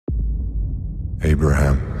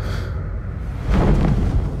Abraham,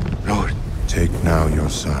 Lord, take now your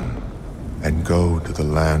son and go to the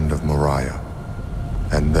land of Moriah,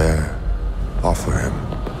 and there offer him.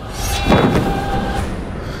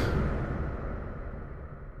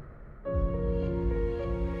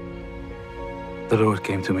 The Lord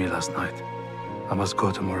came to me last night. I must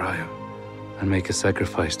go to Moriah and make a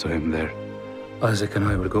sacrifice to him there. Isaac and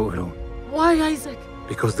I will go alone. Why, Isaac?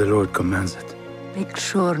 Because the Lord commands it. Make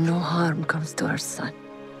sure no harm comes to our son.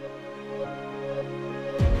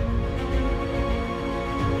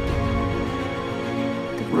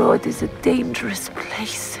 The road is a dangerous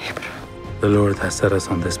place, Abraham. The Lord has set us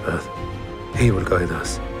on this path. He will guide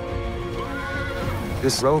us.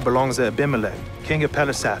 This road belongs to Abimelech, king of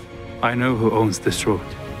Pelisath. I know who owns this road.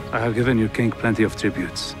 I have given your king plenty of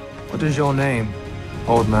tributes. What is your name,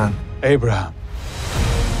 old man? Abraham.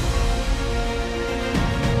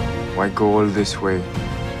 Why go all this way?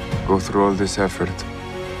 Go through all this effort?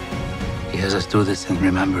 He has us do this in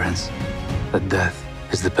remembrance that death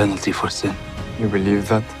is the penalty for sin. You believe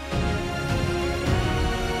that?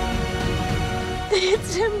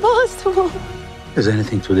 It's impossible. Is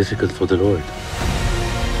anything too difficult for the Lord?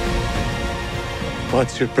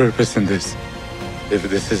 What's your purpose in this? If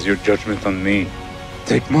this is your judgment on me,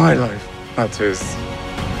 take my life, not his.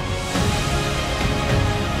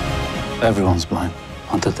 Everyone's blind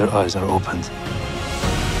until their eyes are opened.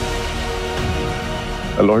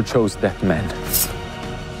 The Lord chose that man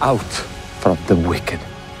out from the wicked,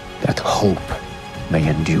 that hope may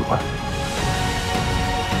endure.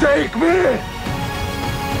 Take me!